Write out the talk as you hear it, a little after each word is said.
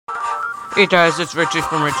Hey guys, it's Richie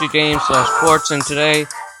from Richie Games Sports, and today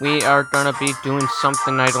we are gonna be doing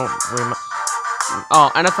something I don't remember. Oh,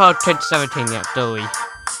 NFL Kid 17, yeah, Doey.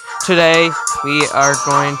 Today we are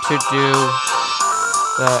going to do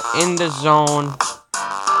the in the zone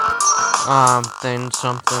thing,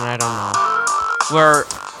 something I don't know. Where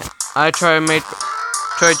I try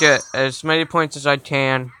to get as many points as I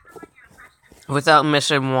can without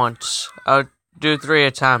missing once. I'll do 3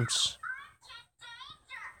 attempts.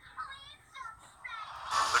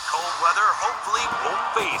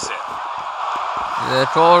 The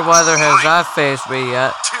cold weather has not faced me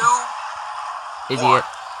yet. 2, Idiot.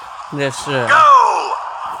 1. This Go!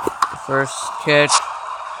 first kick.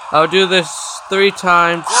 I'll do this 3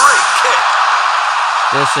 times. Great kick!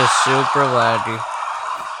 This is super laggy.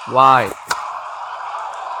 Why?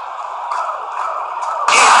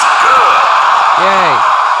 It's good! Yay!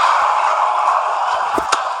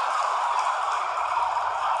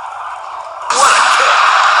 What a kick!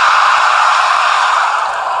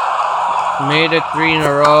 Made it 3 in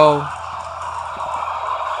a row.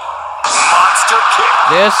 Monster kick!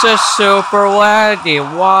 This is super laggy.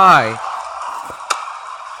 Why?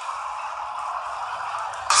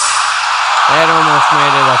 That almost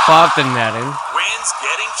made it above the netting. Wind's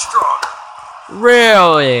getting stronger.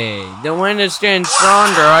 Really? The wind is getting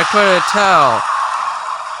stronger. I couldn't tell.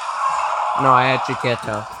 No, I actually can't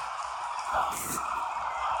tell.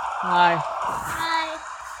 Hi. Hi.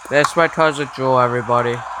 That's my cousin Joel,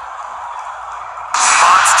 everybody.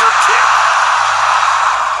 Monster kick!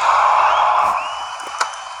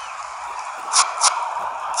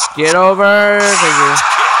 Get over. Thank you. Kick!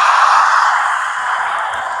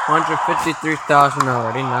 153,000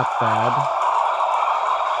 already, not bad.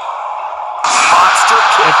 Monster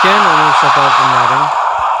kick! Again, almost above the netting.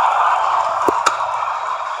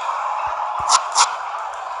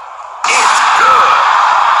 It's good!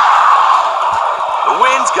 The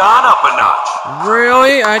wind's gone up a notch.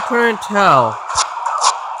 Really? I couldn't tell.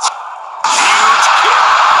 Huge kick!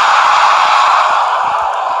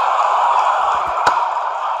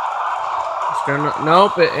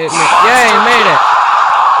 Nope, yeah, he made it.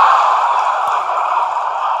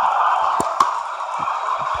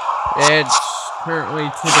 It's currently 2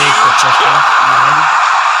 days for Christmas.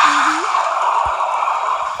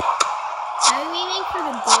 Are we waiting for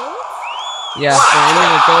the goal? Yes, I'm aiming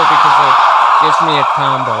to go because it gives me a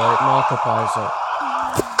combo. It multiplies it.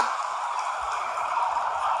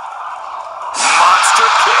 Monster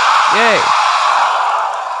kick! Yay!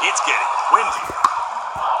 It's getting windy.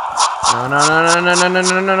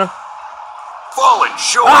 No. Falling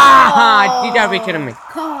short. Ah! You gotta be kidding me.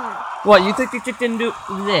 Come on. What, you think you can do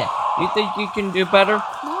this? You think you can do better? No,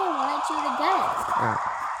 I want you to get it.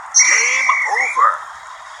 Game over.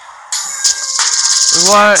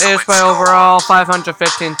 What is my overall?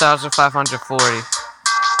 515,540.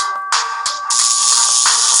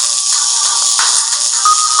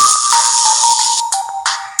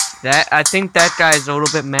 I think that guy's a little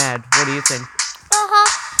bit mad. What do you think?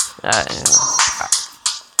 Yeah.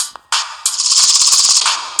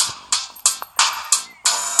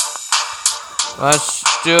 Let's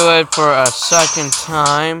do it for a second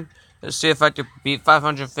time. Let's see if I can beat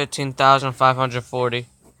 515,540.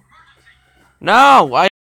 No, I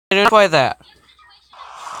didn't play that.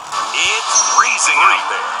 It's freezing out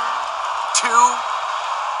there. 2,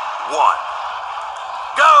 1.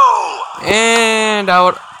 Go! And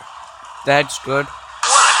out. That's good.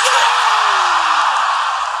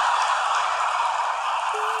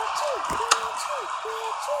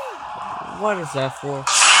 What is that for?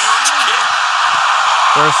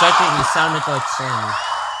 For a second, he sounded like Sammy.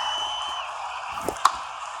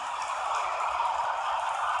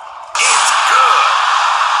 It's good.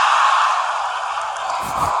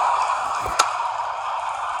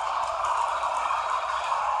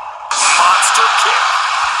 Monster kick.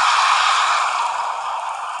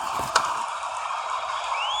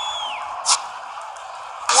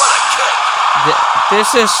 What a kick. This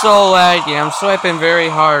is so laggy. I'm swiping very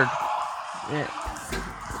hard.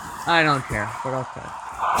 I don't care, but okay.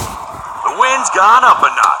 The wind's gone up a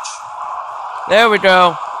notch. There we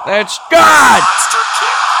go. That's good! Monster kick.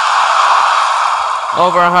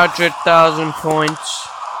 Over 100,000 points.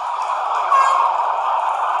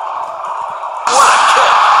 What a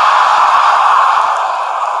kick.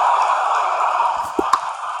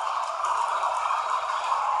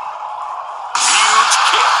 Huge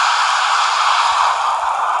kick.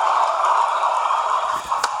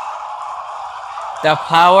 The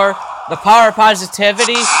power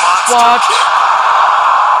positivity. Watch.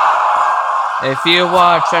 If you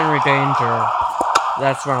watch Henry Danger,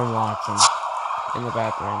 that's what I'm watching in the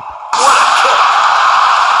background. What a kick!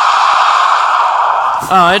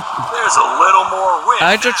 Oh, There's a little more wind.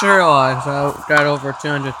 I just realized I got over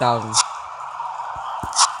 200,000.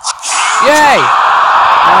 Yay!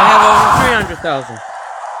 Now I have over 300,000.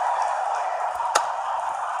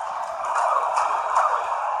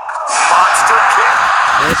 Monster kick.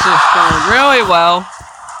 This is going really well.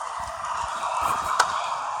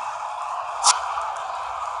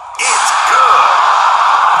 It's good.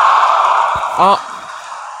 Oh.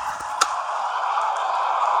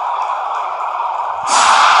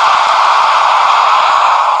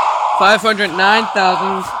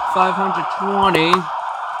 $509,520.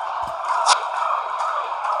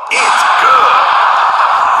 It's good.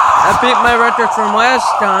 I beat my record from last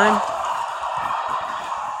time.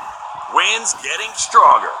 Wind's getting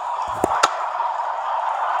stronger.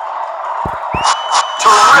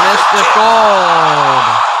 Terrific Mr. kick. Gold.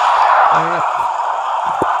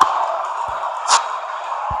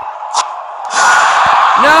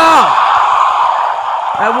 No!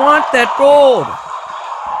 I want that gold.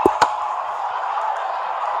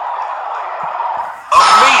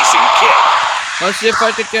 Amazing kick. Let's see if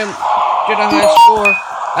I can get a high score.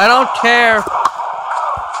 I don't care.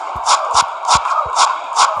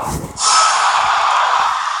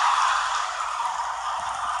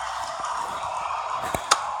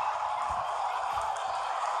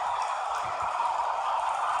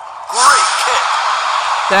 Great kick.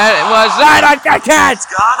 That was not a catch. It's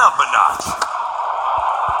gone up a notch.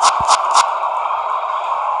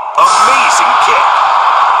 Amazing kick.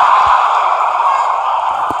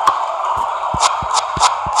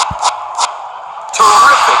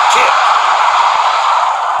 Terrific kick.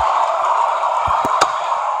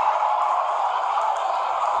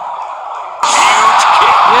 Huge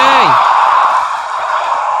kick. Yay!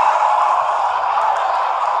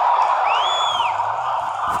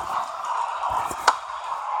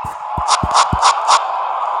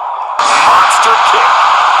 Monster kick.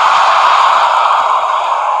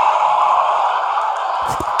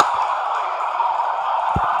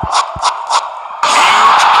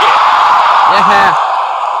 Huge kick. Yeah.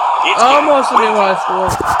 It's Almost a getting new high score.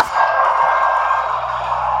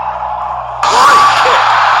 great kick.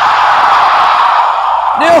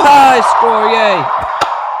 New high score, yay!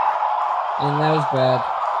 And that was bad.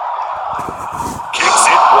 Kicks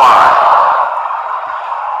it wide.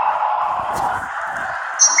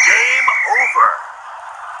 Game over.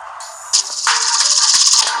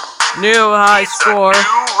 New high It's score. a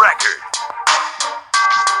new record.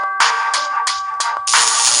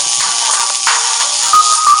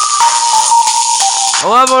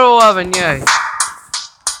 $11, yay.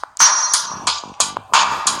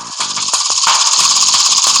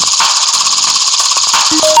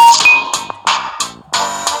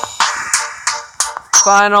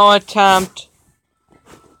 Final attempt.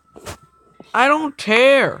 I don't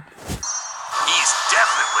care. He's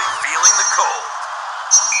definitely feeling the cold.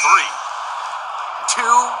 3, 2,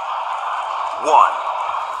 1.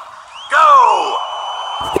 Go!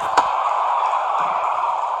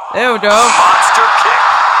 There we go. Monster kick.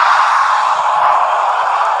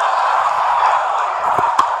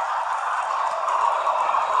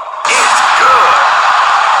 It's good.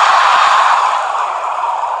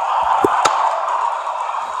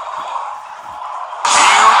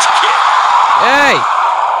 Huge kick. Hey!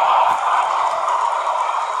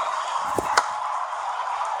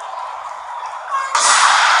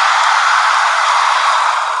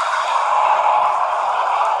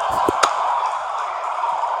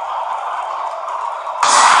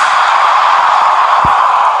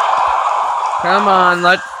 Come on,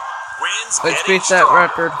 let's Wind's beat that stronger.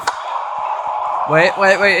 record. Wait,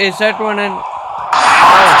 is that one in?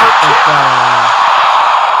 Monster It's kick. that one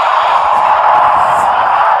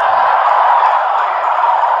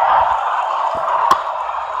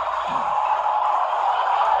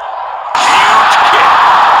Huge kick.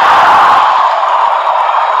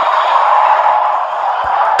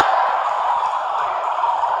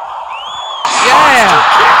 in. Yeah! Monster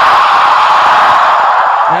kick.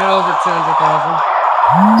 Not over 200,000.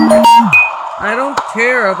 I don't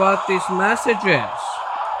care about these messages.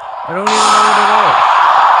 I don't even know what it is.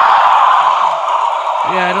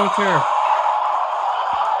 Yeah, I don't care.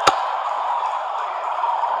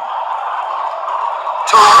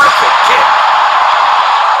 Terrific kick.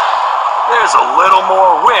 There's a little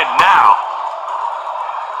more wind now.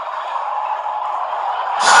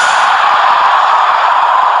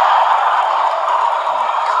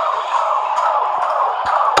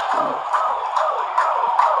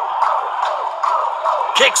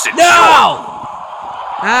 Kicks it short. No!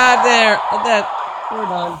 There. We're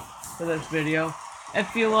done for this video.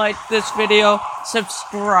 If you like this video,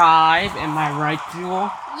 subscribe. Am I right, Jewel?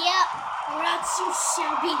 Yep, or else you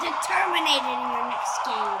shall be terminated in your next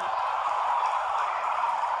game.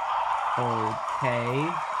 Okay.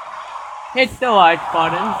 Hit the like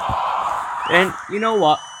button. And you know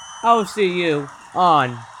what? I'll see you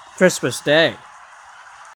on Christmas Day.